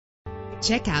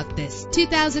Check out this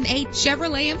 2008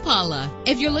 Chevrolet Impala.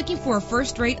 If you're looking for a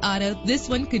first-rate auto, this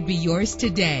one could be yours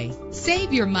today.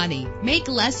 Save your money. Make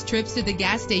less trips to the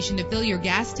gas station to fill your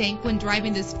gas tank when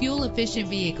driving this fuel-efficient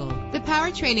vehicle. The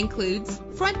powertrain includes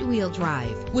front-wheel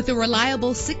drive with a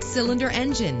reliable 6-cylinder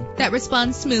engine that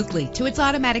responds smoothly to its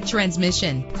automatic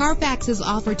transmission. Carfax is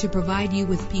offered to provide you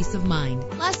with peace of mind.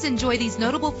 Plus, enjoy these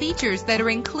notable features that are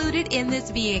included in this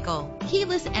vehicle: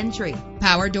 keyless entry,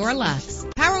 power door locks,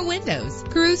 power windows,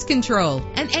 cruise control,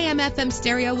 an AM/FM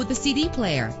stereo with a CD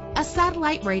player, a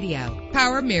satellite radio,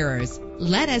 power mirrors.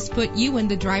 Let us put you in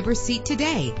the driver's seat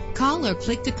today. Call or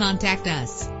click to contact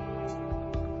us.